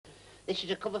This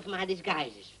is a cover for my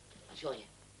disguises. I'll show you.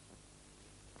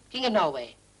 King of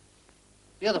Norway.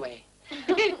 The other way.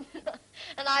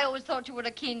 And I always thought you were a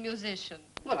keen musician.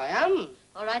 Well, I am.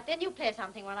 All right, then you play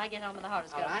something while I get on with the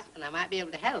horoscopes. All right, and I might be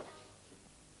able to help.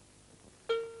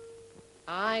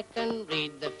 I can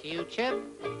read the future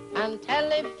and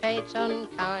tell if fate's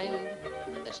unkind.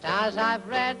 The stars I've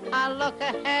read, I look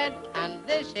ahead, and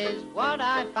this is what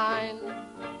I find.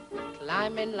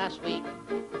 Climbing last week,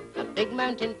 a big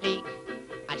mountain peak,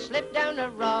 I slipped down a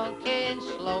rocky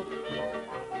slope.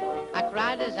 I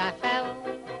cried as I fell,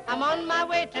 I'm on my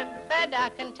way to bed, I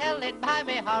can tell it by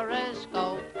my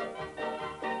horoscope.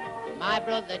 My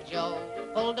brother Joe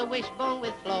pulled a wishbone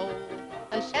with Flo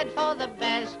and said for the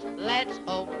best, let's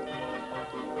hope.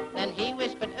 Then he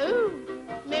whispered, ooh,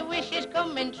 me wish is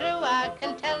coming true, I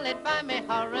can tell it by my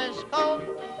horoscope.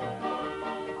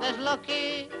 There's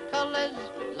lucky colours,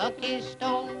 lucky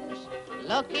stones,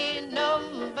 lucky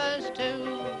numbers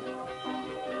too.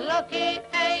 Lucky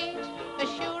 8, as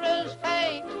sure as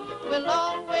fate, will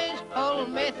always pull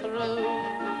me through.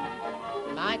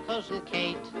 My cousin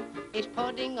Kate is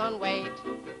putting on weight,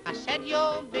 I said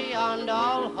you're beyond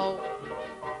all hope.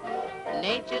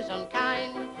 Nature's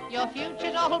unkind, your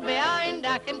future's all behind,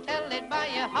 I can tell it by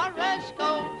your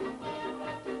horoscope.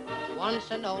 Once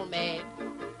an old maid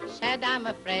said I'm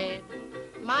afraid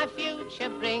my future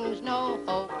brings no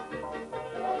hope.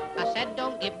 I said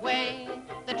don't give way,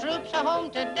 the troops are home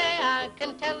today, I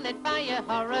can tell it by your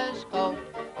horoscope.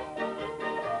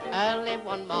 Early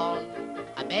one morn,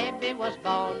 a baby was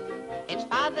born, its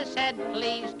father said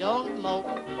please don't mope.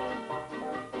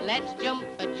 Let's jump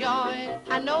for joy,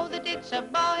 I know that it's a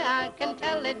boy, I can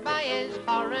tell it by his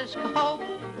horoscope.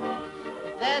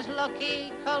 There's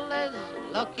lucky colours,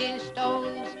 lucky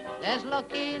stones, there's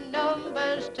lucky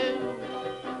numbers too.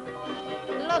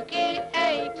 Lucky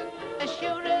 8, as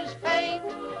sure as fate,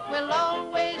 will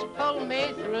always pull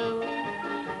me through.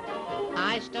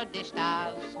 I study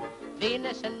stars,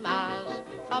 Venus and Mars,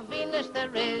 for Venus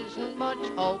there isn't much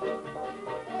hope.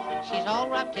 She's all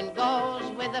wrapped in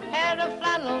gauze with a pair of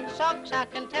flannel socks, I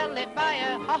can tell it by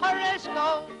her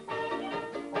horoscope.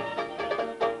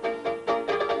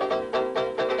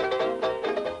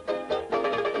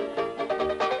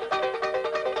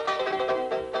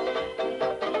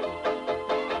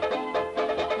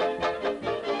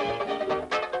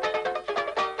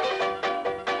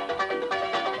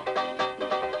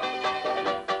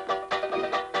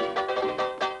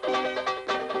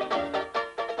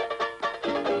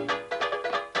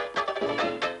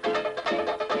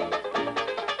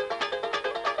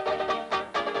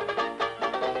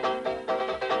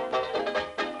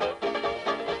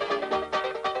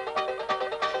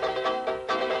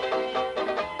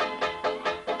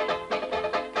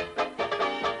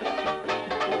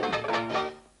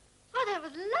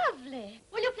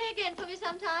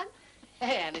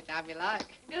 Hey, anytime you like.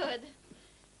 Good.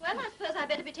 Well, I suppose I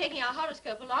better be taking our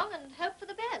horoscope along and hope for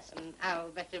the best. And I'll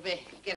better be